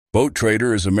Boat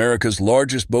Trader is America's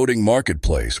largest boating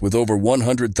marketplace with over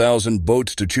 100,000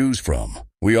 boats to choose from.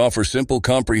 We offer simple,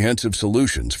 comprehensive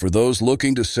solutions for those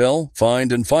looking to sell,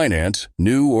 find, and finance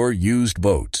new or used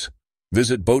boats.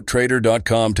 Visit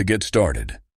BoatTrader.com to get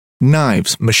started.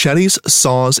 Knives, machetes,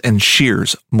 saws, and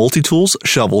shears, multi-tools,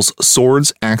 shovels,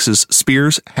 swords, axes,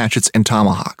 spears, hatchets, and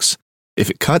tomahawks. If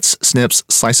it cuts, snips,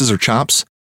 slices, or chops,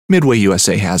 Midway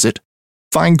USA has it.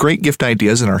 Find great gift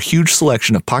ideas in our huge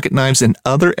selection of pocket knives and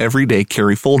other everyday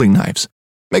carry folding knives.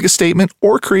 Make a statement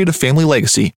or create a family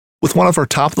legacy with one of our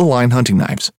top-of-the-line hunting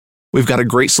knives. We've got a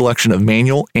great selection of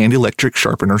manual and electric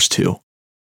sharpeners, too.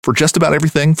 For just about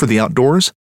everything for the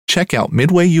outdoors, check out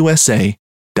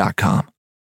MidwayUSA.com.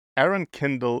 Aaron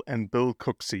Kindle and Bill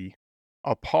Cooksey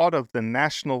are part of the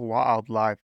National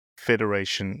Wildlife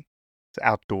Federation's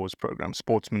outdoors program,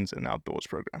 Sportsmen's and Outdoors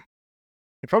program.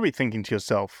 You're probably thinking to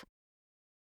yourself,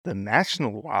 the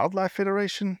National Wildlife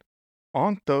Federation?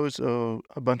 Aren't those a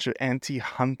bunch of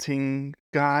anti-hunting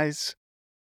guys?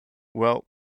 Well,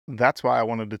 that's why I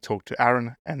wanted to talk to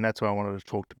Aaron, and that's why I wanted to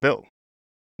talk to Bill,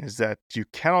 is that you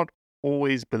cannot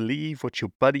always believe what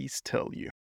your buddies tell you.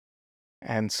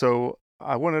 And so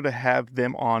I wanted to have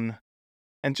them on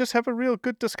and just have a real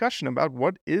good discussion about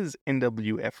what is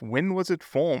NWF, when was it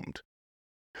formed,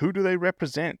 who do they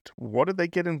represent, what do they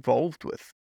get involved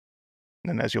with?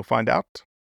 And as you'll find out,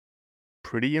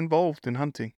 pretty involved in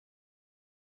hunting.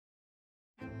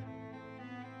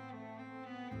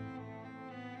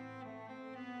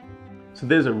 So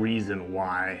there's a reason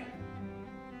why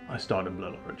I started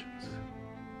Blood Origins.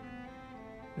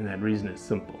 And that reason is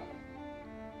simple.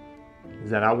 Is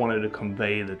that I wanted to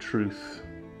convey the truth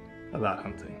about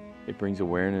hunting. It brings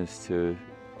awareness to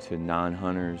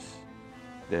non-hunters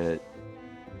that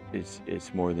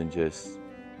it's more than just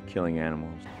killing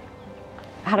animals.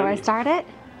 How do I start it?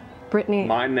 Brittany.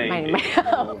 My name is...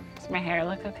 Does my hair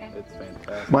look okay? It's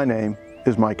fantastic. My name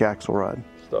is Mike Axelrod.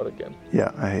 Start again.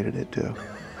 Yeah, I hated it too.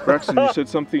 Braxton, you said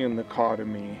something in the car to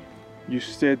me. You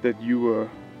said that you were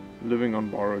living on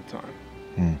borrowed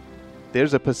time.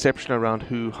 There's a perception around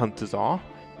who hunters are,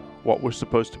 what we're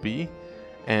supposed to be,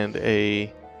 and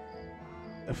a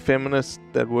feminist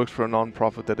that works for a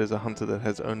non-profit that is a hunter that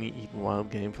has only eaten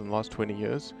wild game for the last 20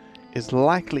 years is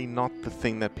likely not the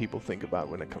thing that people think about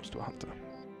when it comes to a hunter.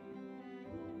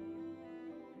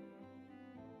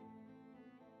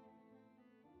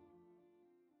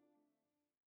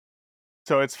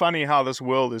 So it's funny how this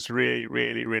world is really,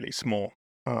 really, really small.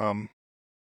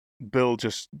 Bill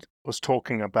just was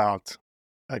talking about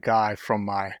a guy from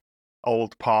my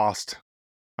old past.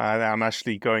 I'm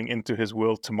actually going into his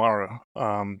world tomorrow,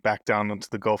 back down onto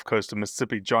the Gulf Coast of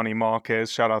Mississippi. Johnny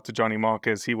Marquez, shout out to Johnny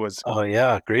Marquez. He was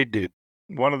Great dude.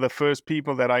 one of the first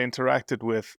people that I interacted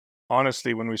with,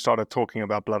 honestly, when we started talking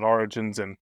about Blood Origins.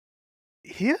 And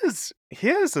here's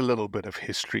a little bit of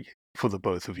history for the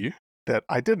both of you that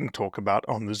I didn't talk about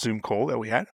on the Zoom call that we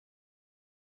had.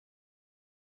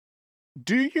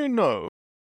 Do you know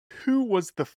who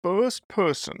was the first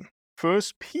person,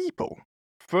 first people,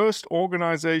 first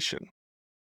organization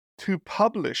to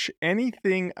publish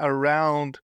anything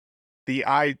around the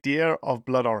idea of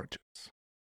Blood Origins?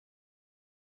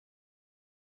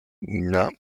 No.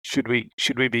 Should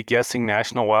we be guessing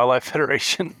National Wildlife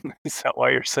Federation? Is that why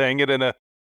you're saying it in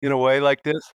a way like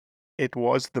this? It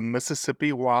was the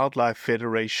Mississippi Wildlife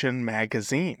Federation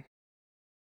magazine.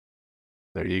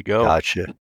 There you go.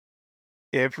 Gotcha.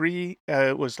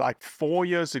 It was like 4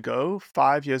 years ago,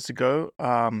 5 years ago.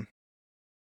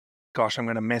 Gosh, I'm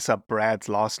going to mess up Brad's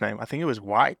last name. I think it was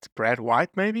White. Brad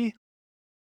White, maybe?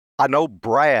 I know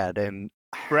Brad and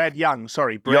Brad Young.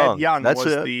 Sorry, Brad Young That's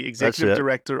was it. the That's executive it.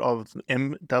 director of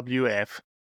MWF.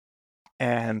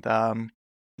 And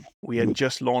we had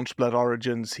just launched Blood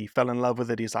Origins. He fell in love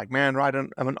with it. He's like, man, write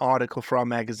an article for our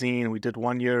magazine. We did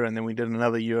 1 year, and then we did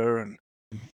another year, and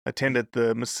attended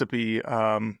the Mississippi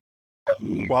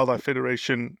Wildlife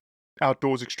Federation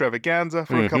Outdoors Extravaganza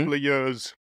for a couple of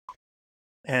years.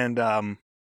 And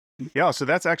so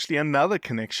that's actually another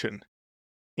connection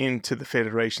into the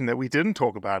Federation that we didn't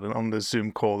talk about on the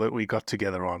Zoom call that we got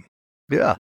together on.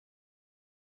 Yeah.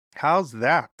 How's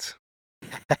that?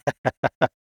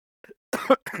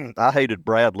 I hated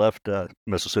Brad left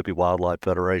Mississippi Wildlife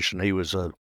Federation. He was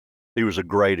a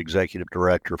great executive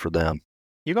director for them.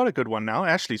 You got a good one now.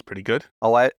 Ashley's pretty good.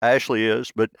 Oh, Ashley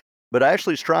is, but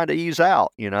Ashley's trying to ease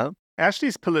out, you know?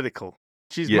 Ashley's political.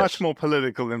 She's Yes. much more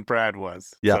political than Brad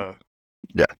was. Yeah. So.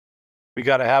 Yeah. We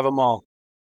got to have them all.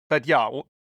 But yeah,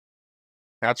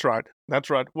 that's right. That's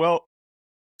right. Well,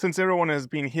 since everyone has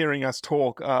been hearing us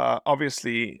talk,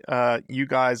 obviously, you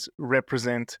guys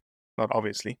represent, not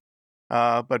obviously,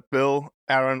 But Bill,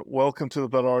 Aaron, welcome to the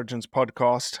Blood Origins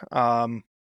podcast.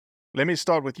 Let me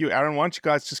start with you, Aaron. Why don't you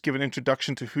guys just give an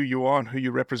introduction to who you are and who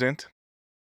you represent?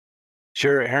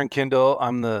 Sure. Aaron Kindle.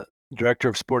 I'm the Director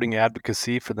of Sporting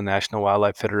Advocacy for the National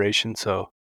Wildlife Federation. So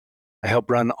I help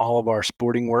run all of our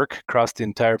sporting work across the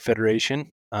entire federation.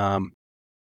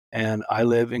 And I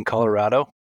live in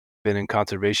Colorado. Been in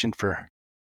conservation for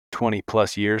 20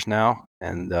 plus years now,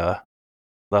 and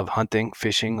love hunting,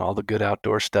 fishing, all the good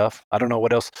outdoor stuff. I don't know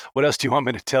what else do you want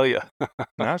me to tell you?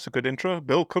 That's a good intro.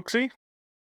 Bill Cooksey.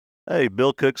 Hey,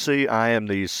 Bill Cooksey. I am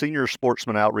the Senior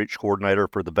Sportsman Outreach Coordinator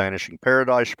for the Vanishing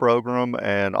Paradise program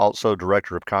and also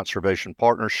Director of Conservation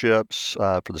Partnerships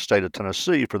for the state of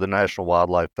Tennessee for the National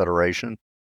Wildlife Federation.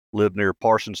 Live near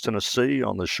Parsons, Tennessee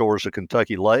on the shores of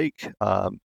Kentucky Lake.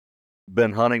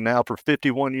 Been hunting now for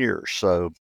 51 years,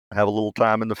 so I have a little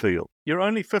time in the field. You're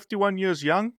only 51 years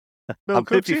young, Bill I'm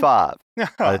Cooksey? 55.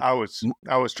 I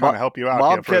was trying to help you out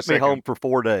Mom here for a kept me second. home for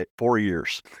 4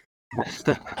 years.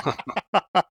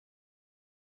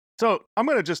 So I'm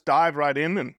going to just dive right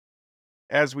in, and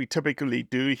as we typically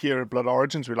do here at Blood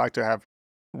Origins, we like to have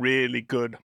really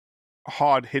good,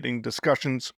 hard-hitting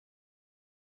discussions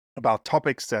about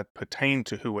topics that pertain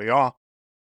to who we are.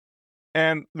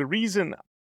 And the reason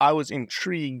I was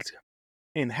intrigued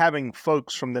in having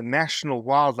folks from the National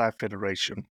Wildlife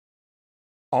Federation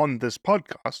on this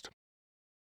podcast,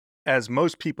 as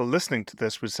most people listening to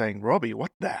this were saying, Robbie,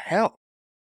 what the hell?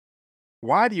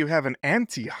 Why do you have an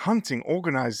anti-hunting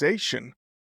organization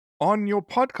on your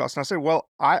podcast? And I said, well,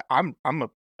 I'm a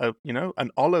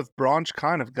an olive branch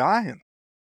kind of guy, and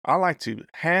I like to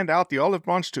hand out the olive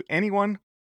branch to anyone.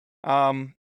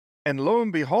 And lo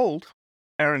and behold,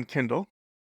 Aaron Kindle,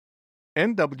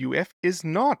 NWF is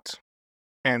not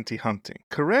anti-hunting.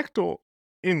 Correct or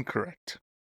incorrect?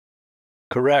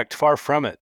 Correct. Far from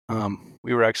it.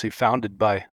 We were actually founded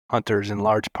by hunters in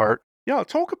large part. Yeah,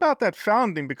 talk about that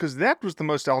founding, because that was the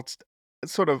most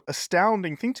sort of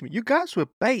astounding thing to me. You guys were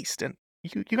based and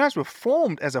you guys were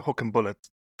formed as a hook and bullet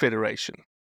federation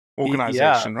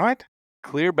organization, right?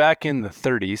 Clear back in the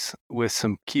 30s with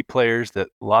some key players that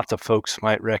lots of folks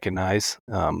might recognize.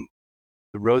 The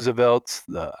Roosevelts,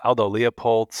 the Aldo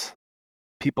Leopolds,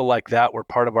 people like that were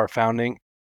part of our founding.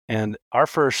 And our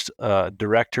first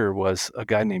director was a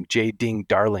guy named J. Ding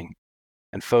Darling.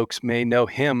 And folks may know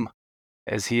him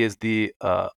as he is the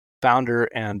founder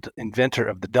and inventor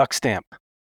of the duck stamp.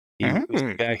 He was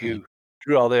the guy who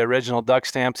drew all the original duck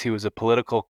stamps. He was a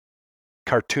political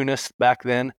cartoonist back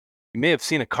then. You may have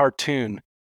seen a cartoon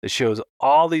that shows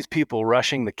all these people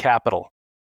rushing the Capitol,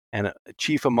 and a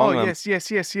chief among them. Yes.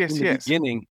 In the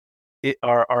beginning,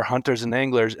 are hunters and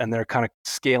anglers, and they're kind of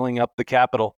scaling up the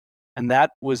Capitol. And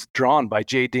that was drawn by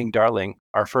J. Ding Darling,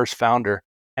 our first founder,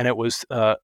 and it was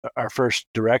our first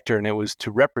director, and it was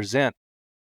to represent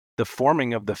the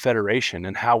forming of the federation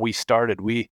and how we started.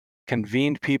 We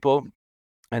convened people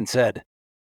and said,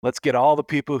 let's get all the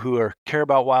people who care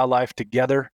about wildlife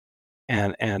together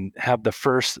and have the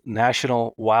first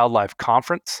National Wildlife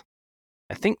Conference.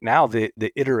 I think now the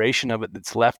iteration of it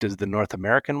that's left is the North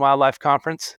American Wildlife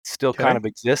Conference. It still kind of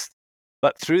exists.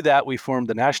 But through that, we formed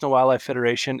the National Wildlife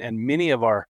Federation, and many of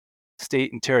our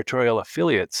state and territorial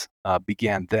affiliates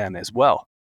began then as well.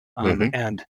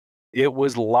 And it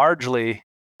was largely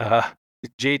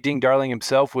J. Ding Darling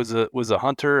himself was a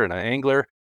hunter and an angler,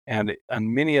 and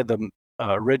many of the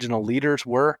original leaders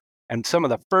were. And some of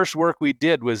the first work we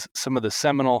did was some of the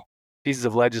seminal pieces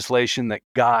of legislation that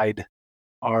guide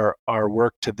our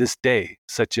work to this day,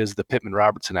 such as the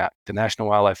Pittman-Robertson Act. The National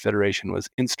Wildlife Federation was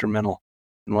instrumental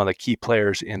and one of the key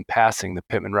players in passing the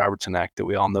Pittman-Robertson Act that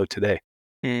we all know today.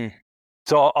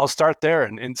 So I'll start there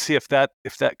and see if that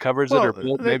covers it, or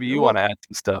Bill, maybe you want to add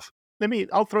some stuff.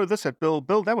 I'll throw this at Bill.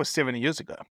 Bill, that was 70 years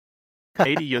ago,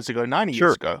 80 years ago, 90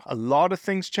 years ago. A lot of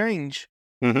things change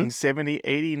in 70,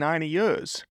 80, 90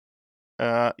 years.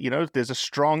 There's a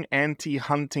strong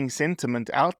anti-hunting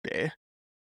sentiment out there.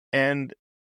 And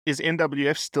is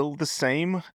NWF still the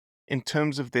same in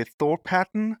terms of their thought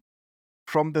pattern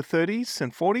from the 30s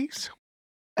and 40s?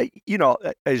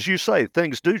 As you say,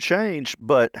 things do change,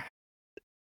 but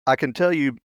I can tell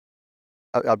you,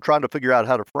 I'm trying to figure out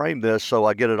how to frame this so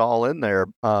I get it all in there.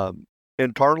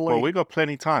 Internally, well, we got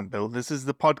plenty of time, Bill. This is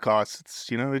the podcast. It's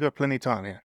we got plenty of time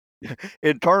here.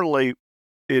 Internally,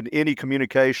 in any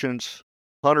communications,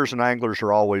 hunters and anglers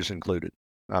are always included.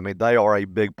 I mean, they are a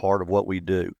big part of what we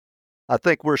do. I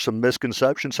think where some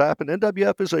misconceptions happen,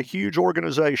 NWF is a huge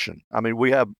organization. I mean,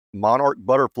 we have monarch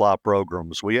butterfly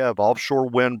programs. We have offshore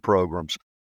wind programs.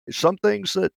 Some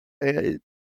things that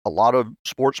a lot of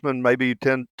sportsmen maybe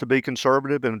tend to be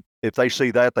conservative, and if they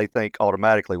see that, they think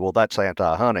automatically, well, that's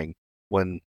anti-hunting.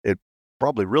 when it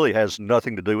probably really has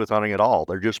nothing to do with hunting at all.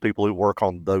 They're just people who work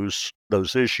on those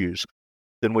issues.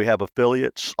 Then we have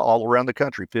affiliates all around the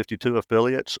country, 52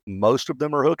 affiliates. Most of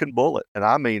them are hook and bullet. And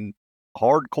I mean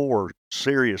hardcore,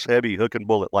 serious, heavy hook and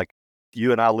bullet. Like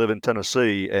you and I live in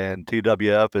Tennessee, and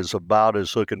TWF is about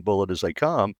as hook and bullet as they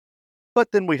come.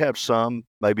 But then we have some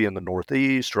maybe in the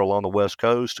Northeast or along the West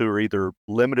Coast who are either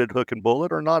limited hook and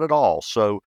bullet or not at all.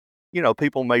 So,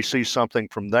 people may see something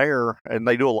from there and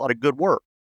they do a lot of good work.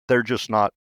 They're just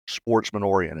not sportsman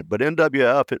oriented. But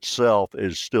NWF itself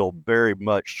is still very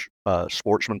much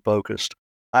sportsman focused.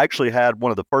 I actually had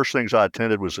one of the first things I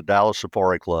attended was the Dallas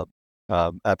Safari Club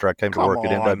after I came to work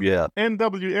at NWF.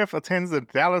 NWF attends the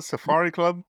Dallas Safari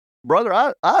Club? Brother,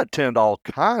 I attend all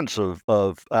kinds of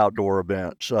outdoor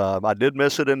events. I did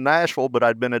miss it in Nashville, but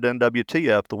I'd been at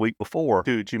NWTF the week before.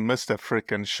 Dude, you missed a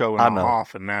freaking show and a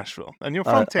half in Nashville. And you're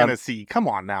from Tennessee. Come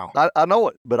on now. I know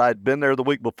it, but I'd been there the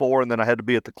week before, and then I had to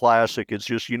be at the Classic. It's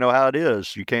just, you know how it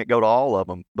is. You can't go to all of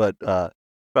them. But I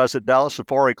was at Dallas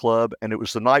Safari Club, and it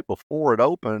was the night before it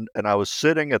opened, and I was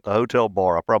sitting at the hotel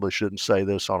bar. I probably shouldn't say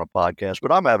this on a podcast,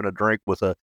 but I'm having a drink with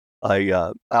a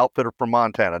outfitter from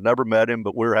Montana. Never met him,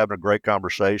 but we were having a great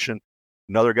conversation.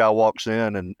 Another guy walks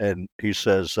in and he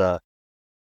says,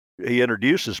 he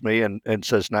introduces me and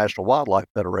says National Wildlife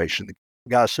Federation. The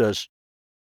guy says,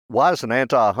 why is an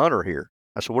anti-hunter here?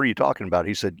 I said, what are you talking about?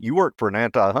 He said, you work for an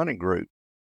anti-hunting group.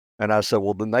 And I said,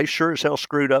 well, then they sure as hell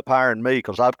screwed up hiring me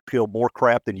because I've killed more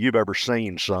crap than you've ever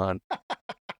seen, son.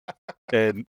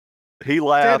 And he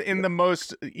laughed. Said in the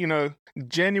most,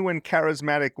 genuine,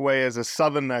 charismatic way as a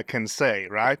Southerner can say,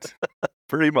 right?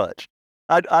 Pretty much.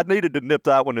 I needed to nip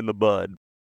that one in the bud.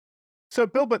 So,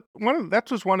 Bill, but that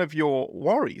was one of your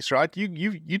worries, right? You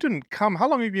didn't come. How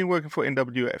long have you been working for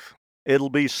NWF?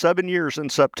 It'll be 7 years in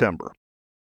September.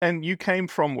 And you came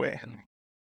from where?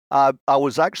 I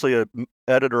was actually an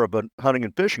editor of a hunting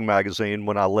and fishing magazine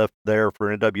when I left there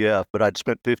for NWF, but I'd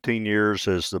spent 15 years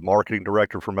as the marketing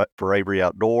director for Avery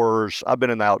Outdoors. I've been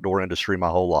in the outdoor industry my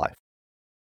whole life.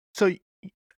 So,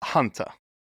 hunter,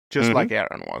 just like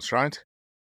Aaron was, right?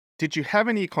 Did you have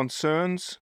any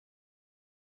concerns?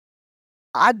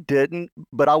 I didn't,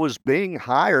 but I was being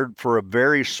hired for a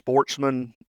very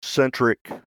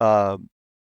sportsman-centric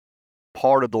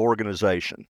part of the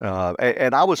organization.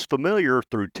 And I was familiar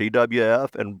through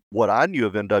TWF and what I knew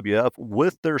of NWF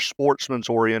with their sportsman's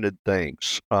oriented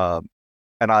things. And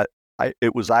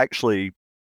it was actually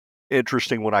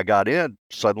interesting when I got in,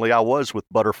 suddenly I was with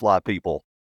butterfly people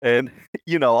and,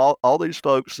 all these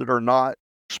folks that are not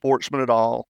sportsmen at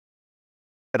all.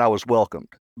 And I was welcomed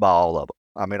by all of them.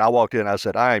 I mean, I walked in, I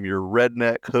said, I am your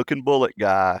redneck hook and bullet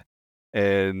guy.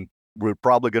 And we're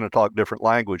probably going to talk different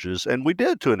languages. And we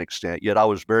did to an extent, yet I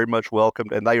was very much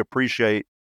welcomed, and they appreciate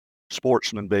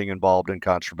sportsmen being involved in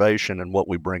conservation and what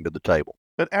we bring to the table.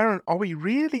 But Aaron, are we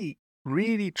really,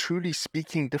 really, truly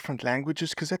speaking different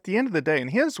languages? Because at the end of the day, and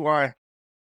here's why,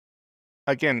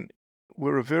 again,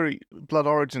 we're a very, Blood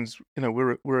Origins,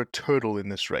 we're a turtle in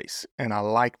this race. And I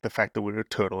like the fact that we're a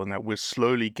turtle and that we're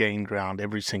slowly gaining ground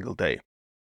every single day.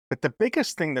 But the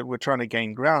biggest thing that we're trying to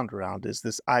gain ground around is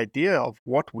this idea of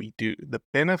what we do, the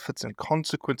benefits and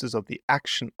consequences of the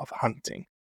action of hunting.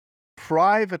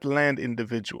 Private land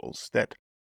individuals that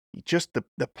just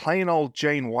the plain old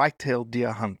Jane white-tailed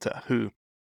deer hunter who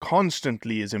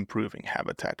constantly is improving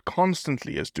habitat,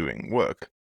 constantly is doing work,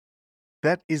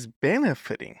 that is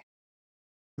benefiting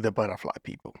the butterfly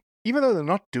people. Even though they're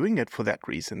not doing it for that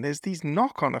reason, there's these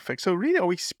knock-on effects. So really, are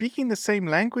we speaking the same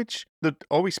language?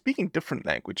 Are we speaking different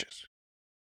languages?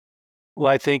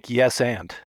 Well, I think yes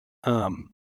and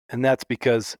that's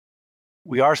because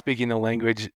we are speaking a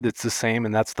language that's the same,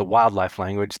 and that's the wildlife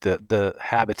language, the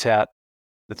habitat,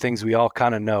 the things we all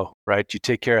kind of know, right? You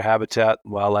take care of habitat,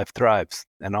 wildlife thrives.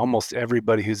 And almost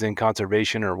everybody who's in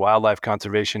conservation or wildlife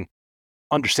conservation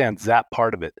understands that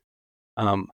part of it.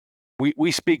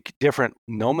 We speak different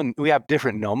we have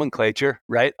different nomenclature,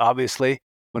 right? Obviously,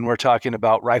 when we're talking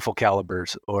about rifle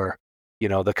calibers or,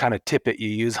 the kind of tippet you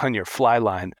use on your fly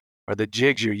line or the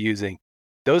jigs you're using,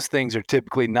 those things are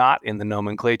typically not in the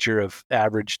nomenclature of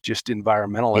average just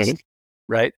environmentalists,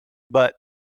 right? But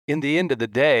in the end of the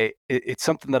day, it's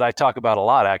something that I talk about a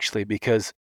lot, actually,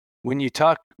 because when you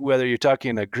talk, whether you're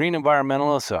talking a green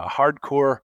environmentalist, a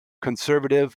hardcore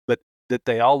conservative, but that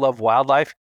they all love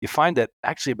wildlife, you find that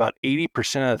actually about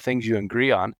 80% of the things you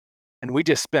agree on, and we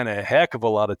just spend a heck of a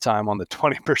lot of time on the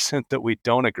 20% that we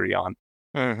don't agree on,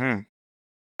 kind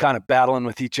of battling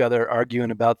with each other,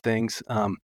 arguing about things.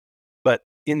 But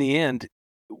in the end,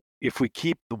 if we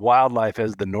keep the wildlife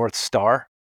as the North Star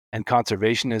and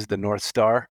conservation as the North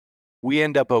Star, we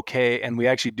end up okay, and we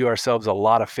actually do ourselves a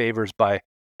lot of favors by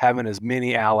having as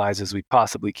many allies as we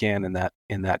possibly can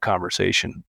in that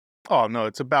conversation. Oh no,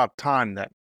 it's about time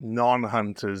that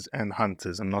non-hunters and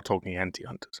hunters, I'm not talking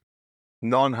anti-hunters,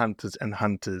 non-hunters and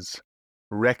hunters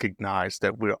recognize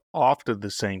that we're after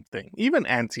the same thing. Even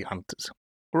anti-hunters,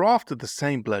 we're after the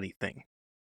same bloody thing,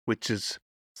 which is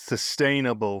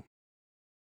sustainable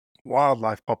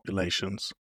wildlife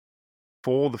populations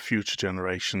for the future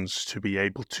generations to be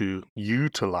able to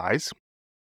utilize,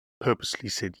 purposely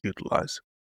said utilize,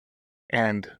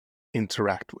 and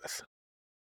interact with.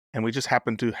 And we just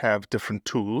happen to have different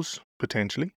tools,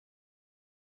 potentially,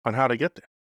 on how to get there.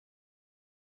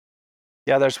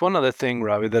 Yeah, there's one other thing,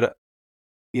 Robbie, that,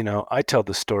 I tell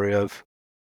the story of,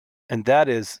 and that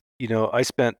is, I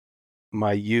spent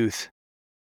my youth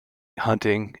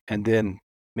hunting, and then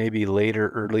maybe later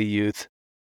early youth,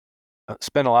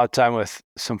 spent a lot of time with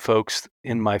some folks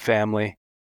in my family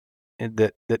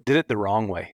that did it the wrong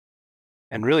way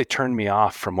and really turned me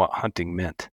off from what hunting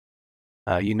meant.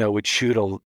 Would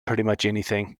shoot pretty much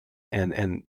anything,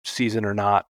 and season or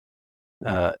not.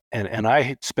 And I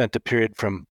had spent a period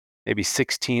from maybe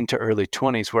 16 to early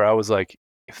 20s where I was like,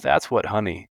 if that's what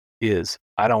hunting is,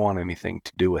 I don't want anything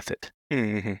to do with it.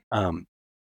 Mm-hmm.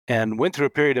 And went through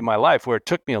a period in my life where it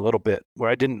took me a little bit, where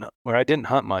I didn't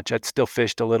hunt much. I'd still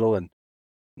fished a little and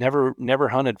never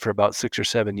hunted for about 6 or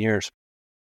 7 years.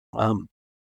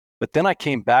 But then I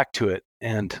came back to it,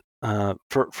 and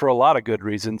for a lot of good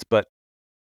reasons. But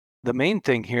the main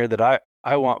thing here that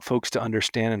I want folks to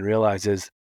understand and realize is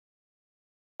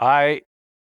that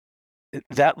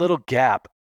little gap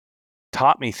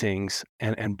taught me things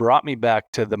and brought me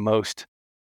back to the most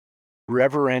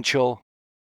reverential,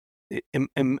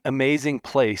 amazing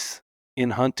place in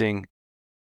hunting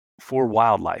for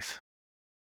wildlife.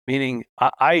 Meaning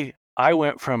I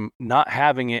went from not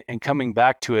having it and coming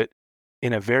back to it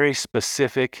in a very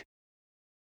specific,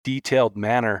 detailed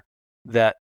manner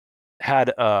that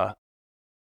had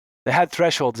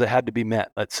thresholds that had to be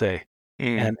met, let's say.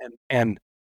 And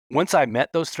once I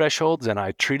met those thresholds and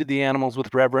I treated the animals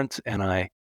with reverence and I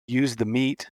used the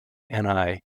meat and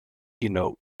I,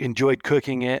 enjoyed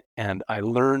cooking it and I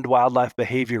learned wildlife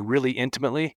behavior really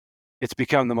intimately, it's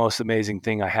become the most amazing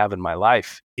thing I have in my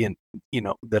life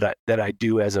that I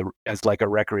do as like a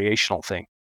recreational thing.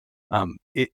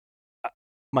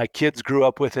 My kids grew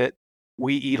up with it.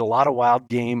 We eat a lot of wild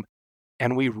game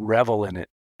and we revel in it.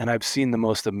 And I've seen the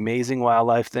most amazing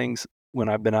wildlife things when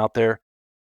I've been out there.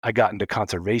 I got into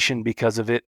conservation because of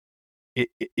it.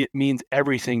 It means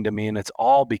everything to me, and it's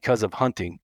all because of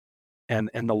hunting. And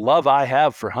the love I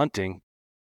have for hunting,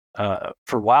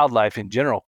 for wildlife in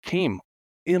general, came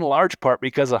in large part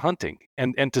because of hunting.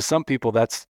 And to some people,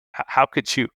 that's how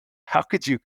could you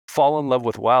fall in love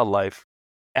with wildlife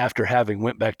after having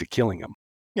went back to killing them?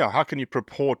 Yeah, how can you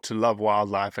purport to love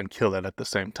wildlife and kill it at the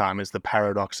same time is the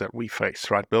paradox that we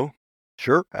face, right, Bill?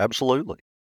 Sure, absolutely.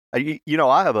 I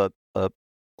have a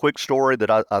quick story that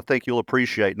I think you'll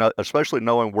appreciate, especially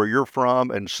knowing where you're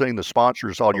from and seeing the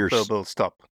sponsors on your... Bill,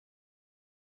 stop.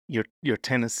 You're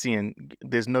Tennessean.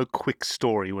 There's no quick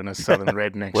story when a southern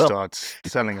redneck starts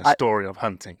telling a story of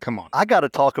hunting. Come on. I got to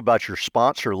talk about your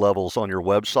sponsor levels on your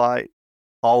website,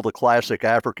 all the classic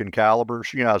African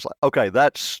calibers. I was like, okay,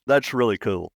 that's really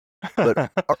cool. But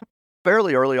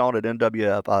fairly early on at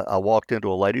NWF, I walked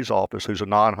into a lady's office who's a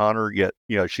non-hunter, yet,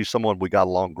 she's someone we got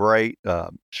along great.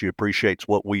 She appreciates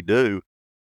what we do.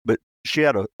 But she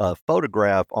had a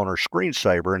photograph on her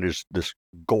screensaver and is this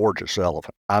gorgeous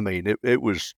elephant. I mean, it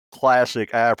was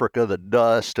classic Africa, the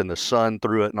dust and the sun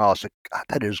through it. And I was like, God,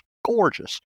 that is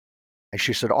gorgeous. And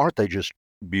she said, aren't they just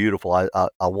beautiful? I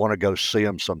want to go see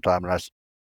them sometime. And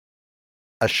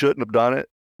I shouldn't have done it,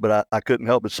 but I couldn't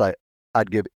help but say,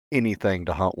 I'd give anything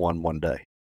to hunt one day.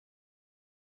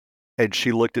 And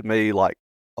she looked at me like,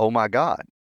 oh my God.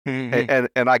 Mm-hmm.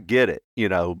 And I get it,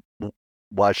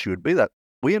 why she would be that.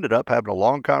 We ended up having a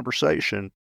long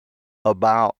conversation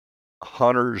about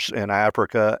hunters in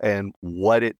Africa and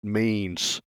what it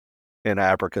means in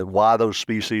Africa, why those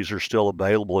species are still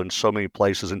available in so many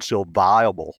places and still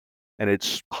viable. And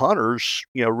it's hunters,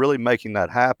 really making that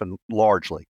happen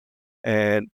largely.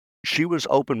 And she was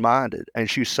open-minded and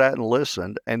she sat and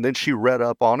listened, and then she read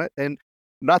up on it. And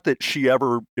not that she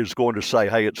ever is going to say,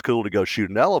 hey, it's cool to go shoot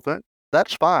an elephant.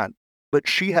 That's fine. But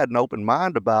she had an open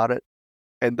mind about it.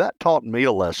 And that taught me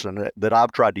a lesson that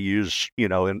I've tried to use, in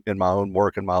my own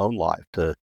work, in my own life,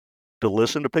 to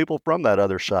listen to people from that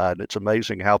other side. It's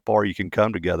amazing how far you can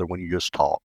come together when you just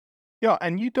talk. Yeah,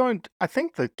 and I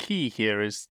think the key here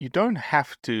is you don't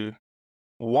have to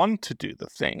want to do the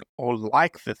thing or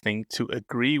like the thing to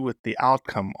agree with the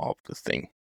outcome of the thing.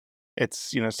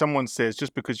 It's, someone says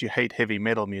just because you hate heavy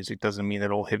metal music doesn't mean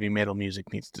that all heavy metal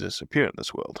music needs to disappear in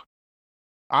this world.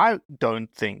 I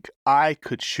don't think I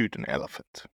could shoot an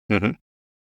elephant. Mm-hmm.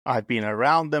 I've been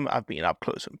around them. I've been up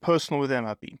close and personal with them.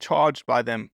 I've been charged by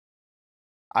them.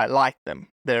 I like them.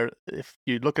 If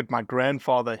you look at my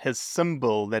grandfather, his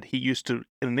symbol that he used to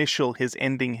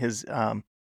ending his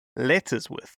letters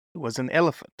with was an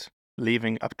elephant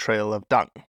leaving a trail of dung.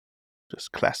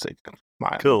 Just classic,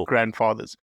 my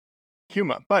grandfather's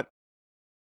humor. But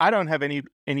I don't have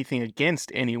anything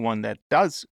against anyone that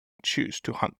does choose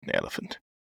to hunt an elephant,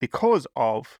 because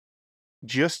of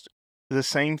just the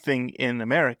same thing in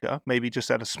America, maybe just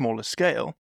at a smaller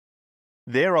scale.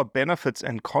 There are benefits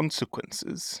and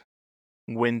consequences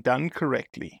when done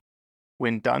correctly,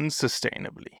 when done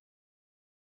sustainably,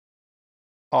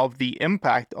 of the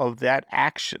impact of that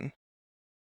action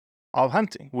of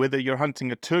hunting. Whether you're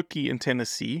hunting a turkey in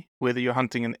Tennessee, whether you're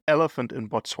hunting an elephant in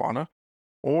Botswana,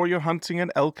 or you're hunting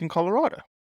an elk in Colorado.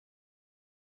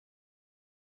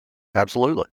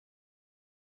 Absolutely.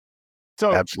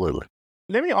 So, absolutely.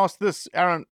 Let me ask this,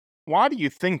 Aaron. Why do you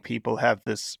think people have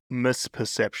this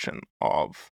misperception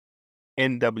of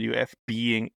NWF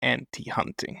being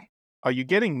anti-hunting? Are you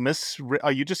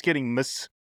just getting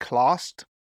misclassed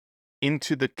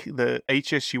into the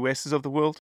HSUSs of the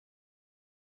world?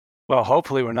 Well,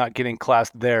 hopefully we're not getting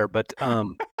classed there, but I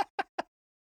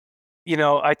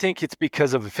think it's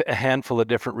because of a handful of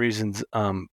different reasons.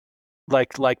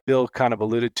 Like Bill kind of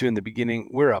alluded to in the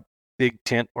beginning, we're a big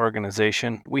tent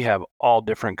organization. We have all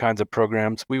different kinds of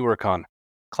programs. We work on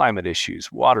climate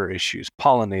issues, water issues,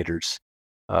 pollinators,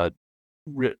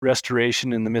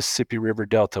 restoration in the Mississippi River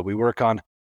Delta. We work on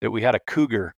that. We had a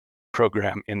cougar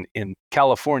program in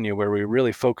California where we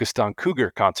really focused on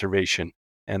cougar conservation,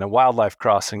 and a wildlife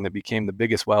crossing that became the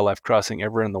biggest wildlife crossing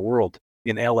ever in the world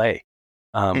in LA.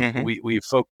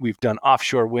 We've done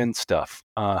offshore wind stuff.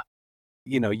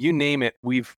 You name it,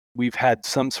 we've had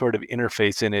some sort of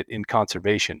interface in it in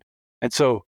conservation. And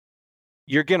so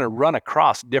you're going to run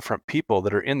across different people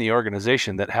that are in the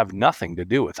organization that have nothing to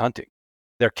do with hunting.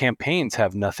 Their campaigns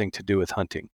have nothing to do with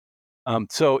hunting.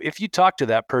 So if you talk to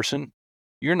that person,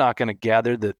 you're not going to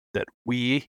gather that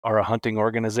we are a hunting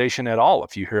organization at all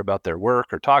if you hear about their work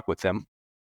or talk with them.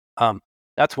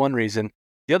 That's one reason.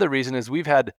 The other reason is we've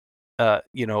had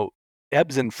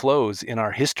ebbs and flows in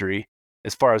our history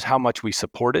as far as how much we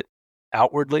support it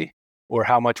outwardly or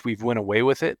how much we've went away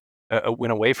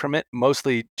from it,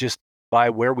 mostly just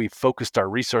by where we focused our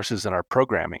resources and our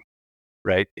programming,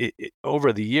 right?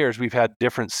 Over the years, we've had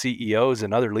different CEOs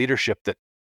and other leadership that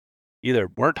either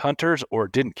weren't hunters or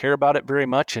didn't care about it very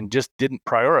much and just didn't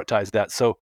prioritize that.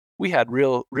 So we had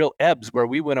real ebbs where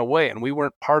we went away and we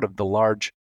weren't part of the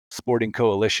large sporting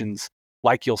coalitions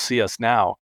like you'll see us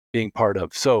now being part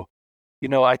of. So,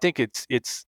 I think it's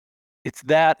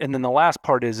that. And then the last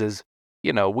part is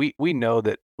we know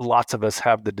that lots of us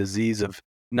have the disease of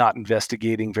not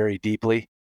investigating very deeply,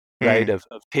 right? Of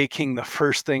taking the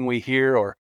first thing we hear,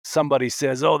 or somebody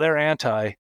says, oh, they're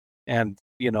anti, and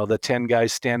the 10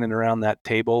 guys standing around that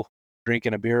table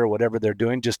drinking a beer or whatever they're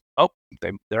doing, just,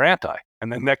 they're anti.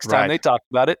 And then next time they talk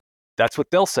about it, that's what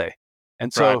they'll say.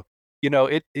 And so,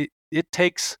 it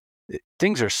takes,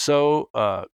 things are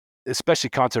so, especially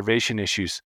conservation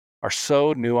issues are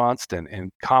so nuanced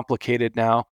and complicated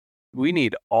now. We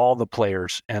need all the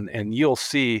players, and you'll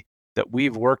see that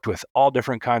we've worked with all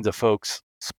different kinds of folks,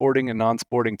 sporting and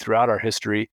non-sporting, throughout our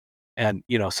history. And,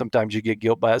 sometimes you get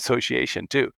guilt by association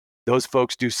too. Those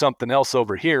folks do something else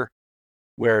over here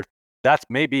where that's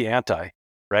maybe anti,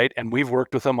 right? And we've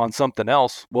worked with them on something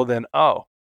else. Well, then,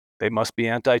 they must be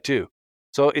anti too.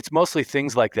 So it's mostly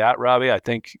things like that, Robbie, I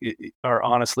think are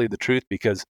honestly the truth,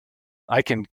 because I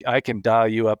can dial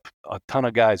you up a ton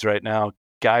of guys right now,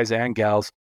 guys and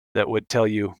gals, that would tell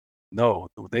you, no,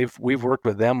 we've worked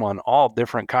with them on all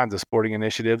different kinds of sporting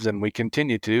initiatives, and we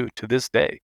continue to this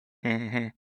day. Mm-hmm.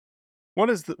 What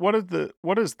is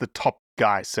the top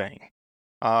guy saying?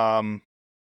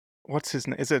 What's his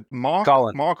name? Is it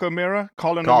Colin? Mark O'Meara?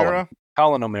 Colin O'Meara?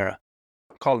 Colin O'Meara.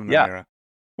 Colin O'Meara.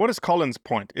 What is Colin's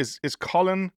point? Is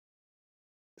Colin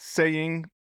saying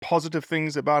positive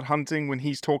things about hunting when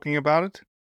he's talking about it?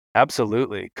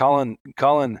 Absolutely.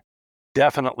 Colin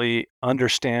definitely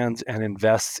understands and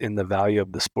invests in the value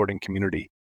of the sporting community.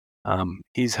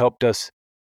 He's helped us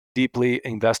deeply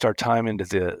invest our time into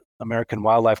the American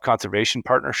Wildlife Conservation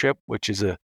Partnership, which is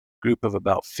a group of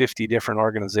about 50 different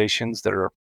organizations that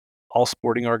are all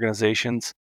sporting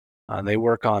organizations. They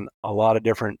work on a lot of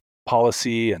different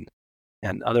policy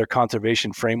and other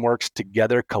conservation frameworks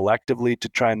together collectively to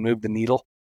try and move the needle.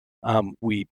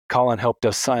 Colin helped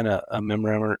us sign a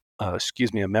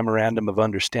a memorandum of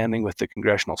understanding with the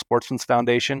Congressional Sportsmen's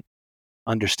Foundation,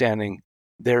 understanding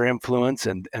their influence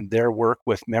and their work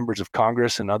with members of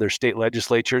Congress and other state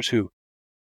legislatures who,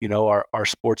 are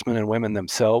sportsmen and women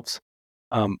themselves.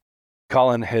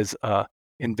 Colin has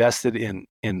invested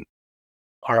in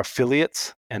our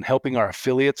affiliates and helping our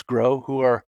affiliates grow, who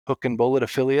are hook and bullet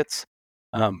affiliates.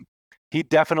 He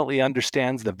definitely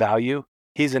understands the value.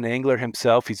 He's an angler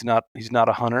himself. He's not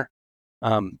a hunter.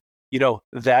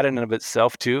 That in and of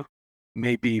itself too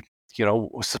may be,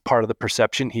 was part of the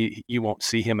perception. You won't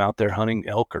see him out there hunting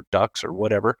elk or ducks or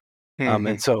whatever.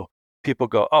 And so people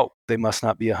go, oh, they must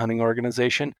not be a hunting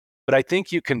organization. But I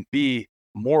think you can be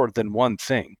more than one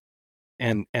thing.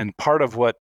 And part of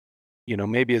what,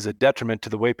 maybe is a detriment to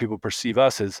the way people perceive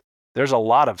us is there's a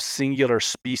lot of singular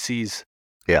species,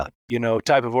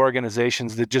 type of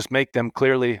organizations that just make them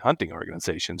clearly hunting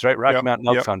organizations, right? Rocky Mountain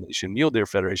Elk Foundation, Mule Deer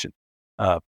Federation,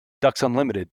 Ducks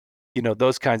Unlimited,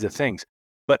 those kinds of things.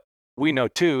 But we know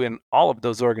too, in all of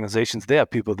those organizations, they have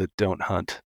people that don't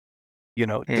hunt.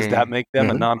 Does that make them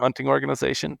a non-hunting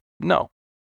organization? No.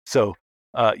 So,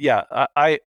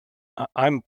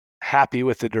 I'm happy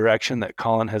with the direction that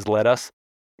Colin has led us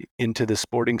into the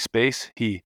sporting space.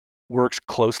 He works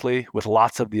closely with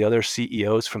lots of the other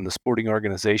CEOs from the sporting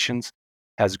organizations,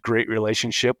 has great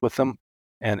relationship with them,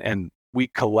 and we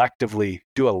collectively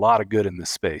do a lot of good in this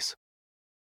space.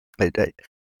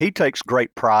 He takes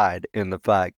great pride in the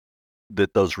fact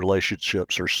that those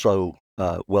relationships are so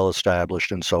well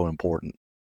established and so important.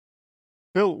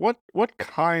 Bill, what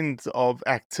kinds of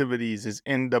activities is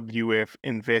NWF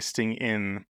investing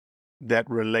in that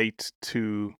relate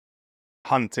to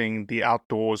hunting, the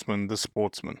outdoorsman, the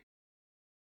sportsman?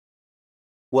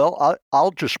 Well,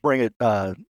 I'll just bring it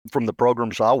from the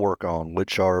programs I work on,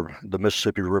 which are the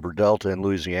Mississippi River Delta in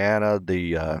Louisiana,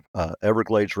 the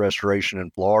Everglades restoration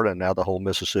in Florida, and now the whole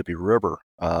Mississippi River.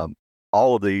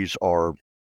 All of these are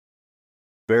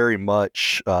very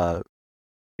much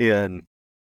in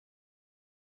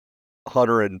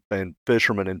hunter and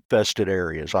fisherman infested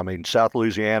areas. I mean, South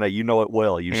Louisiana, you know it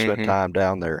well. You've spent time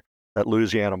down there. That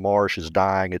Louisiana marsh is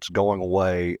dying. It's going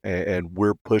away, and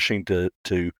we're pushing to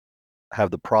have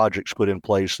the projects put in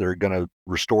place that are going to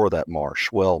restore that marsh.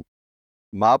 Well,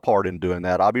 my part in doing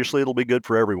that, obviously it'll be good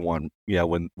for everyone.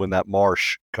 When that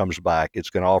marsh comes back, it's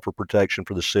going to offer protection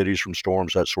for the cities from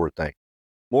storms, that sort of thing.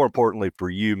 More importantly for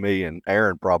you, me, and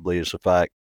Aaron probably is the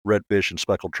fact redfish and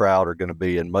speckled trout are going to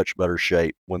be in much better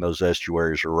shape when those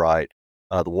estuaries are right.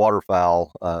 The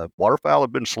waterfowl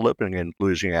have been slipping in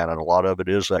Louisiana, and a lot of it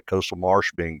is that coastal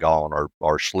marsh being gone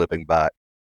or slipping back.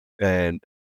 And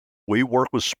we work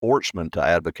with sportsmen to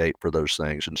advocate for those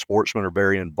things, and sportsmen are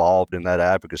very involved in that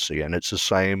advocacy. And it's the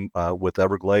same with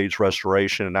Everglades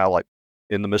restoration. And now, like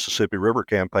in the Mississippi River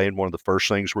campaign, one of the first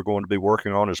things we're going to be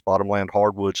working on is bottomland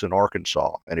hardwoods in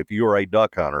Arkansas. And if you are a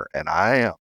duck hunter, and I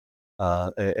am,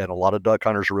 and a lot of duck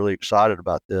hunters are really excited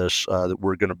about this, that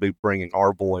we're going to be bringing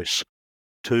our voice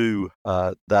to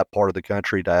that part of the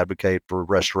country to advocate for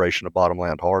restoration of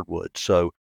bottomland hardwoods.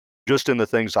 So just in the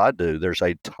things I do, there's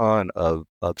a ton of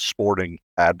sporting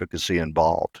advocacy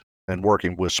involved and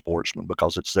working with sportsmen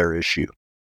because it's their issue.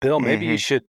 Bill, maybe you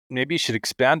should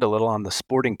expand a little on the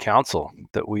sporting council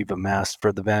that we've amassed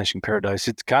for the Vanishing Paradise.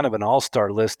 It's kind of an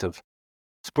all-star list of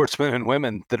sportsmen and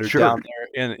women that are down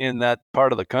there in that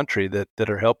part of the country that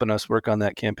are helping us work on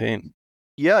that campaign.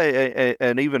 Yeah,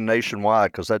 and even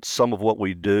nationwide, because that's some of what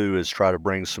we do is try to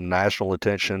bring some national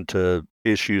attention to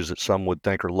issues that some would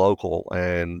think are local.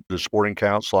 And the Sporting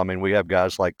Council, I mean, we have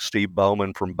guys like Steve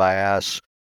Bowman from Bass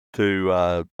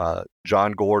to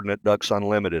John Gordon at Ducks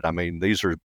Unlimited. I mean, these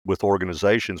are with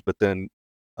organizations, but then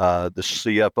the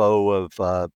CFO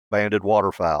of Banded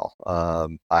Waterfowl,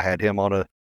 I had him on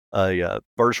a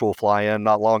virtual fly-in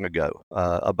not long ago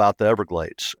about the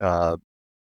Everglades.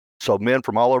 So men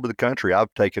from all over the country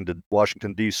I've taken to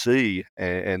Washington, D.C.,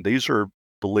 and these are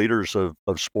the leaders of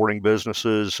sporting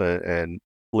businesses and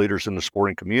leaders in the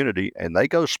sporting community, and they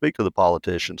go speak to the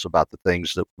politicians about the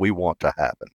things that we want to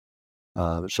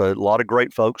happen. So a lot of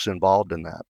great folks involved in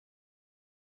that.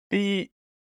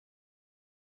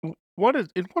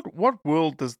 What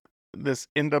world does this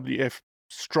NWF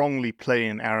strongly play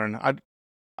in, Aaron?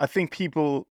 I think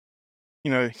people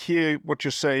hear what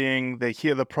you're saying, they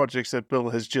hear the projects that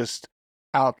Bill has just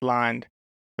outlined,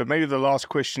 but maybe the last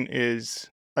question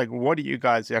is, what do you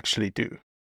guys actually do?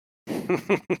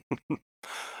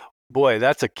 Boy,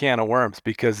 that's a can of worms,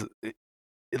 because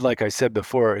like I said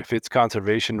before, if it's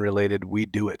conservation related, we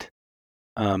do it.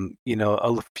 A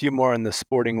few more in the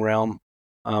sporting realm.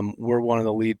 We're one of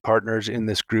the lead partners in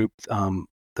this group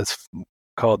that's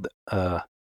called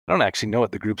I don't actually know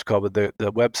what the group's called, but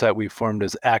the website we formed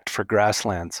is Act for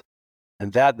Grasslands.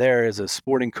 And that there is a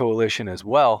sporting coalition as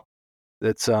well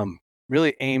that's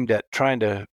really aimed at trying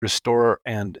to restore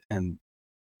and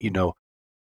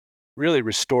really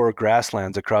restore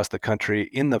grasslands across the country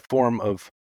in the form of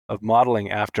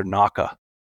modeling after NACA,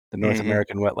 the North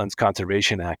American Wetlands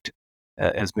Conservation Act.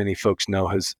 As many folks know,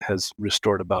 has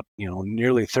restored about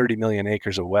nearly 30 million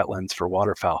acres of wetlands for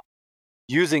waterfowl.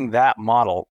 Using that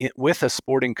model with a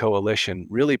sporting coalition,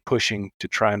 really pushing to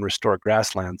try and restore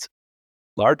grasslands,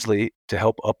 largely to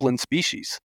help upland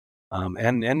species,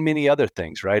 and many other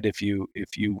things. Right? If you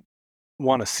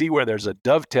want to see where there's a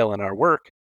dovetail in our work,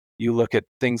 you look at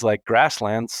things like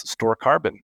grasslands store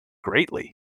carbon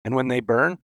greatly, and when they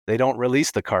burn, they don't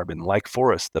release the carbon like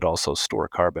forests that also store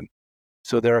carbon.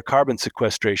 So they're a carbon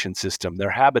sequestration system. They're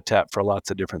habitat for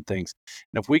lots of different things.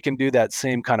 And if we can do that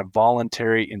same kind of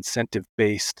voluntary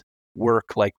incentive-based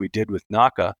work like we did with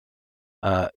NACA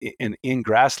in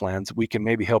grasslands, we can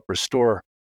maybe help restore,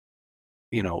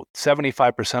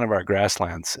 75% of our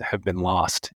grasslands have been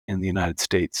lost in the United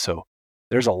States. So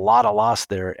there's a lot of loss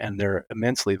there, and they're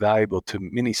immensely valuable to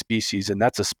many species, and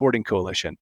that's a sporting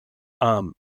coalition.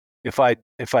 If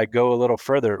I go a little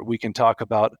further, we can talk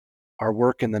about our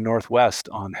work in the Northwest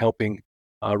on helping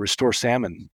restore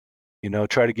salmon,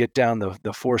 try to get down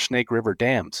the 4 Snake River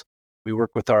dams. We work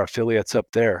with our affiliates up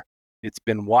there. It's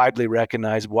been widely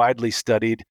recognized, widely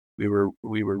studied. We were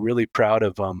really proud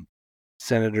of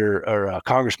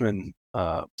Congressman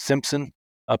Simpson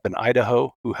up in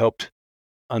Idaho, who helped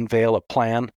unveil a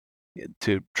plan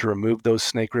to remove those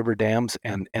Snake River dams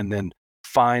and then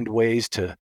find ways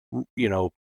to,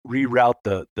 reroute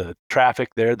the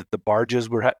traffic there, that the barges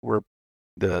were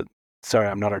sorry,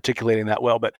 I'm not articulating that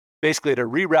well, but basically to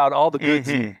reroute all the goods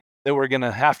that were going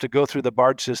to have to go through the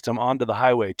barge system onto the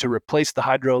highway, to replace the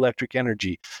hydroelectric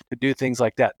energy, to do things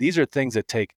like that. These are things that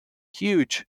take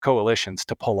huge coalitions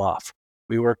to pull off.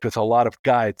 We worked with a lot of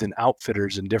guides and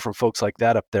outfitters and different folks like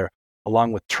that up there,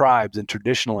 along with tribes and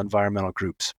traditional environmental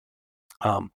groups.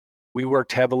 We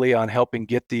worked heavily on helping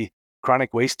get the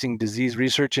Chronic Wasting Disease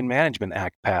Research and Management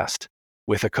Act passed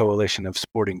with a coalition of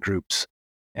sporting groups,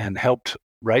 and helped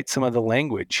write some of the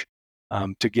language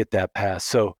to get that passed.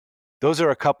 So those are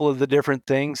a couple of the different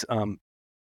things.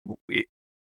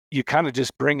 You kind of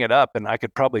just bring it up, and I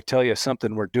could probably tell you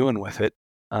something we're doing with it.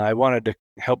 I wanted to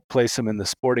help place them in the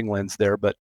sporting lens there,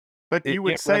 but you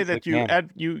would say that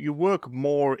you work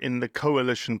more in the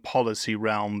coalition policy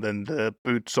realm than the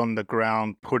boots on the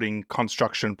ground, putting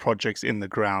construction projects in the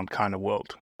ground kind of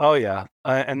world. Oh yeah,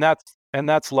 and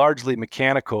that's largely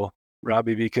mechanical,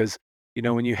 Robbie, because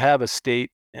when you have a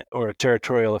state or a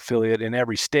territorial affiliate in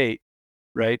every state,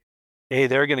 right?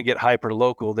 They're going to get hyper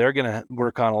local. They're going to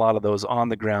work on a lot of those on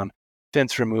the ground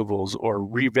fence removals or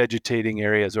revegetating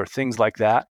areas or things like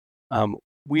that.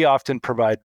 We often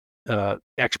provide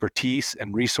expertise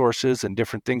and resources and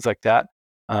different things like that.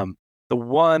 The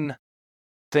one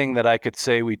thing that I could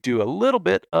say we do a little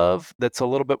bit of that's a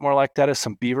little bit more like that is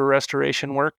some beaver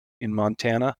restoration work in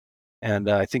Montana. And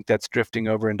I think that's drifting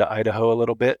over into Idaho a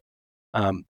little bit.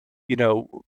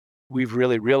 We've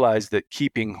really realized that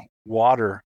keeping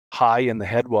water high in the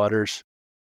headwaters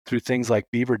through things like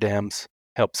beaver dams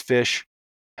helps fish,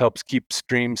 helps keep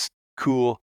streams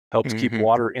cool, helps keep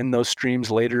water in those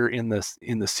streams later in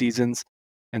the seasons.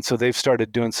 And so they've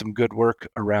started doing some good work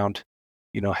around,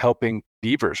 helping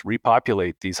beavers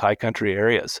repopulate these high country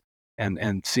areas,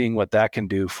 and seeing what that can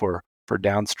do for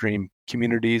downstream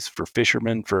communities, for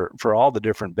fishermen, for all the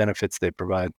different benefits they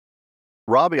provide.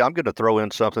 Robbie, I'm going to throw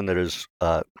in something that is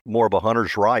more of a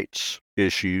hunter's rights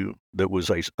issue that was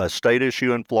a state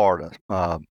issue in Florida.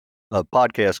 A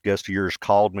podcast guest of yours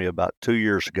called me about 2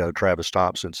 years ago, Travis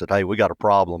Thompson, said, "Hey, we got a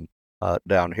problem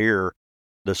down here.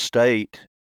 The state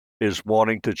is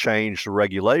wanting to change the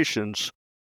regulations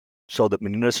so that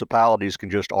municipalities can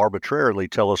just arbitrarily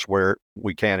tell us where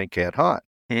we can and can't hunt."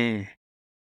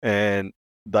 And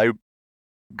they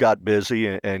got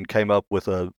busy and came up with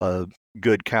a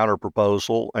good counter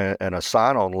proposal and a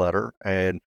sign-on letter.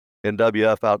 And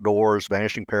NWF Outdoors,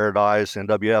 Vanishing Paradise,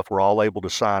 NWF were all able to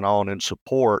sign on in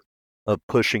support of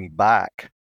pushing back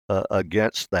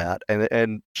against that.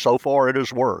 And so far it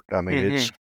has worked. I mean,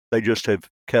 they just have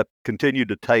continued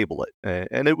to table it.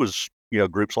 And it was,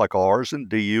 groups like ours and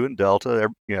DU and Delta,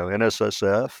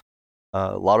 NSSF,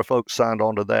 a lot of folks signed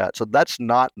on to that. So that's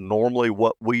not normally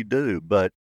what we do,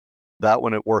 but that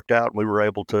one, it worked out, and we were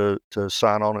able to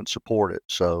sign on and support it.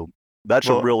 So that's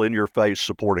a real in-your-face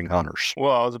supporting hunters.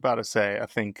 Well, I was about to say, I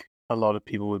think a lot of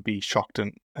people would be shocked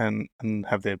and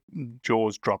have their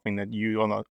jaws dropping that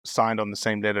you signed on the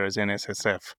same letter as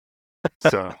NSSF.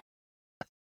 So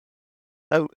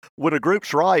when a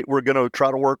group's right, we're going to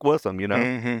try to work with them,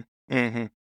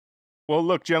 Well,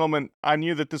 look, gentlemen, I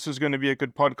knew that this was going to be a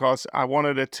good podcast. I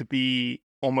wanted it to be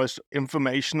almost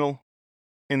informational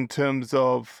in terms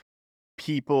of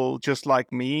people just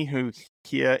like me who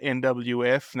hear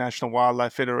NWF, National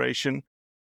Wildlife Federation.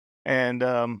 And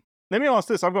let me ask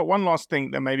this. I've got one last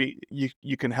thing that maybe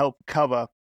you can help cover.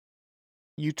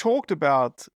 You talked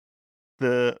about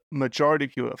the majority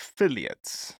of your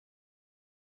affiliates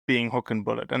being Hook and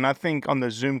Bullet. And I think on the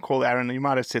Zoom call, Aaron, you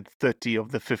might have said 30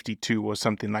 of the 52 or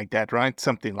something like that, right?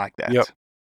 Something like that. Yep.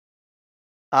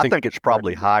 I think it's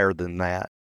probably higher than that.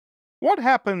 What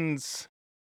happens,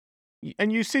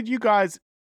 and you said you guys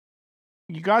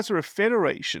are a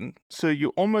federation, so you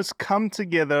almost come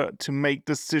together to make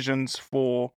decisions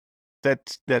for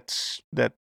that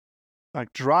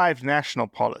like drive national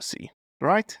policy,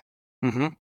 right? Mm-hmm.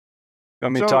 You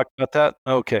want me to So- talk about that?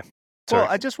 Okay. Sorry.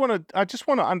 Well, I just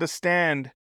want to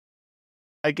understand,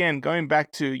 again, going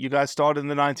back to you guys started in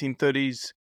the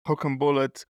 1930s, Hook and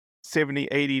Bullet, 70,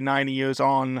 80, 90 years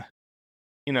on,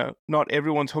 not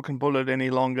everyone's Hook and Bullet any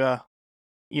longer.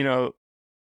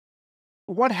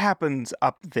 What happens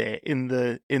up there in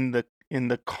the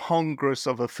Congress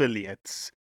of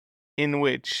Affiliates, in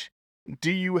which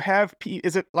do you have,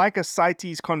 is it like a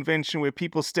CITES convention where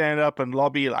people stand up and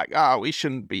lobby like, we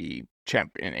shouldn't be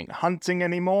championing hunting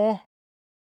anymore?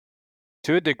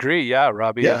 To a degree, yeah,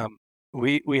 Robbie. Yeah.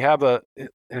 We have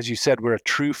as you said, we're a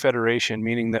true federation,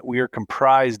 meaning that we are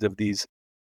comprised of these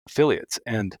affiliates.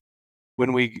 And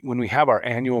when we have our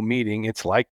annual meeting, it's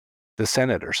like the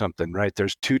Senate or something, right?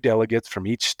 There's 2 delegates from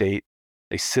each state.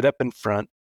 They sit up in front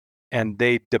and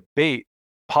they debate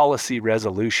policy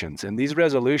resolutions. And these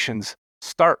resolutions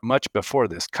start much before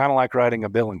this, kind of like writing a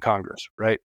bill in Congress,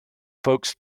 right?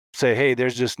 Folks say, hey,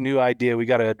 there's this new idea we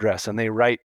got to address. And they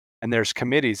write, and there's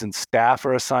committees and staff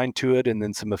are assigned to it. And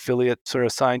then some affiliates are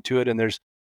assigned to it. And there's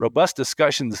robust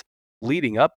discussions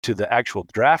leading up to the actual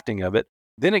drafting of it.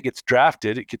 Then it gets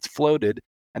drafted, it gets floated.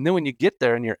 And then when you get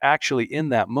there and you're actually in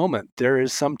that moment, there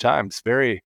is sometimes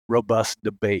very robust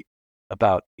debate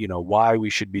about, why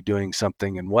we should be doing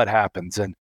something and what happens.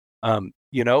 And,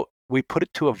 we put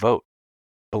it to a vote,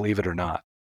 believe it or not.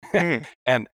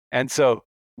 And so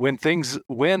when things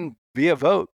win via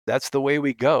vote, that's the way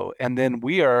we go. And then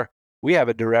we have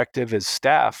a directive as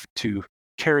staff to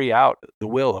carry out the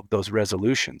will of those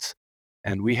resolutions.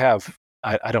 And we have,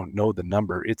 I don't know the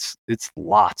number, it's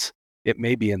lots. It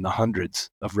may be in the hundreds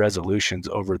of resolutions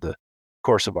over the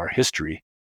course of our history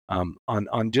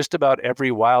on just about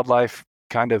every wildlife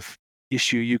kind of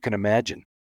issue you can imagine.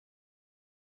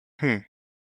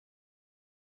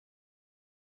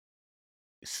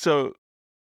 So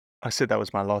I said that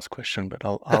was my last question, but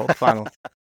I'll final.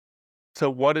 So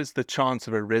what is the chance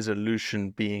of a resolution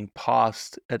being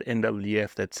passed at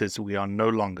NWF that says we are no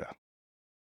longer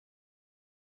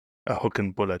a Hook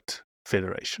and Bullet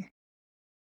federation?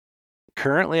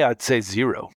 Currently, I'd say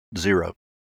 0. 0.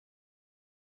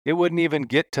 It wouldn't even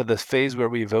get to the phase where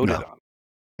we voted on.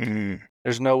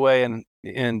 There's no way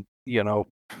in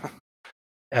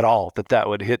at all that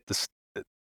would hit this.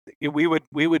 We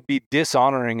would be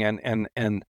dishonoring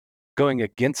and going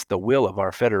against the will of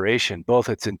our federation, both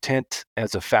its intent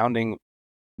as a founding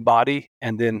body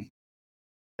and then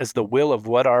as the will of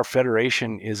what our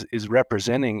federation is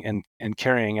representing and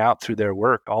carrying out through their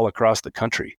work all across the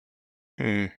country.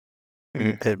 And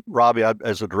Robbie,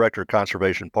 as a director of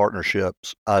conservation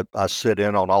partnerships, I sit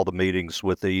in on all the meetings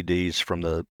with the EDs from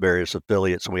the various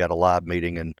affiliates, and we had a live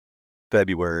meeting in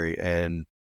February, and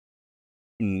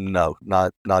no,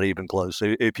 not even close.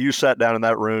 If you sat down in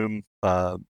that room,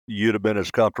 you'd have been as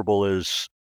comfortable as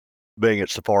being at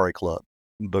Safari Club,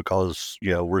 because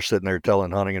we're sitting there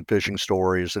telling hunting and fishing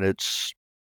stories, and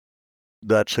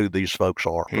that's who these folks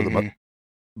are.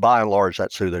 By and large,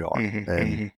 that's who they are,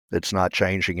 and it's not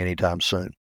changing anytime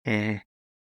soon.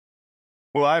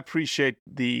 Well, I appreciate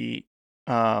the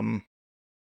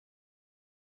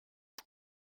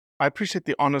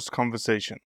honest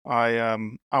conversation. I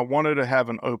wanted to have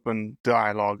an open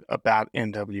dialogue about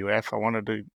NWF.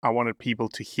 I wanted people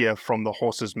to hear from the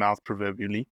horse's mouth,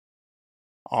 proverbially,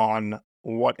 on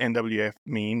what NWF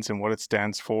means and what it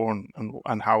stands for,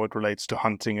 and how it relates to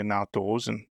hunting and outdoors.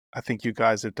 And I think you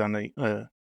guys have done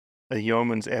a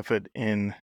yeoman's effort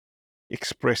in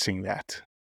expressing that.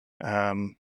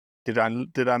 Did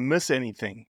I miss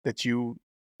anything that you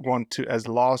want to, as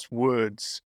last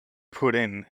words, put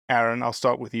in? Aaron, I'll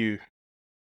start with you.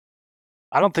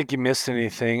 I don't think you missed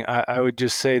anything. I would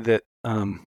just say that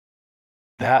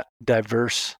that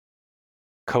diverse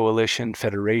coalition,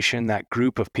 federation, that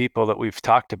group of people that we've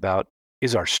talked about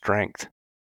is our strength.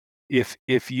 If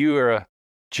you are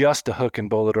just a hook and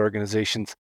bullet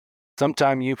organizations,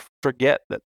 sometimes you forget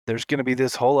that there's going to be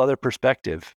this whole other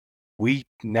perspective. We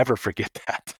never forget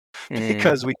that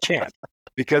because we can't,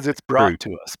 because it's brought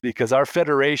to us, because our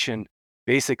federation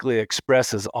basically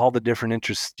expresses all the different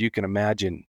interests you can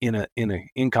imagine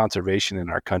in conservation in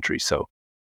our country. So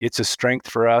it's a strength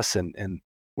for us, and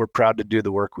we're proud to do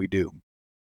the work we do.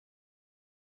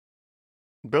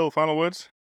 Bill, final words?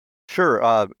 Sure.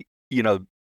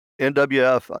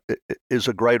 NWF is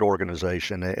a great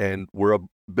organization, and we're a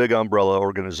big umbrella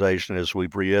organization, as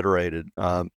we've reiterated.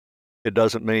 It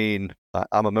doesn't mean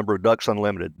I'm a member of Ducks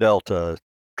Unlimited, Delta,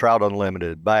 Trout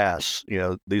Unlimited, Bass.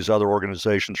 These other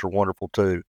organizations are wonderful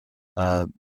too.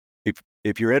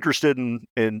 If you're interested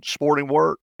in sporting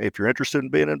work, if you're interested in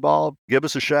being involved, give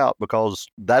us a shout, because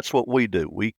that's what we do.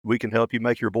 We can help you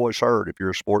make your voice heard if you're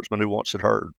a sportsman who wants it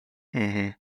heard. Mm-hmm.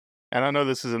 And I know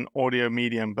this is an audio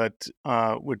medium, but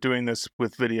we're doing this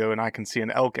with video, and I can see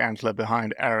an elk antler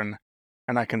behind Aaron,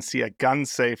 and I can see a gun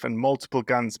safe and multiple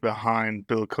guns behind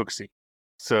Bill Cooksey.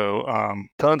 So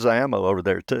tons of ammo over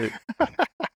there too.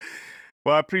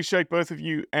 Well, I appreciate both of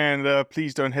you, and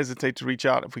please don't hesitate to reach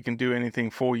out if we can do anything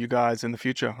for you guys in the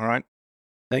future. All right.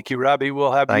 Thank you, Robbie.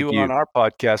 We'll have you on our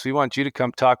podcast. We want you to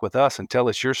come talk with us and tell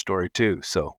us your story too.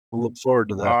 So we'll look forward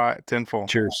to that. All right, tenfold.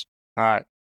 Cheers. All right.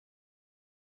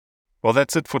 Well,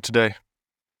 that's it for today.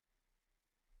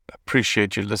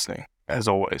 Appreciate you listening, as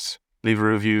always. Leave a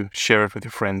review, share it with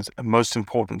your friends, and most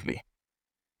importantly,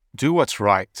 do what's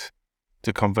right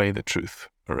to convey the truth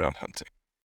around hunting.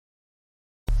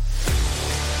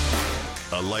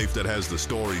 A life that has the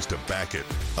stories to back it.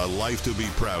 A life to be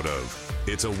proud of.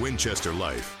 It's a Winchester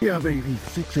life. Yeah, baby.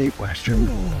 6'8" Western.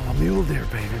 Oh, mule deer,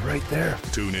 baby, right there.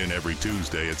 Tune in every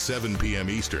Tuesday at 7 p.m.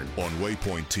 Eastern on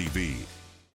Waypoint TV.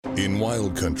 In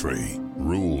Wild Country,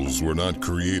 rules were not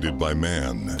created by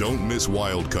man. Don't miss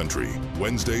Wild Country,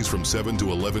 Wednesdays from 7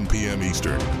 to 11 p.m.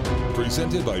 Eastern.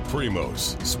 Presented by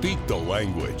Primos. Speak the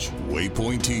language.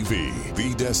 Waypoint TV,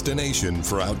 the destination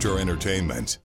for outdoor entertainment.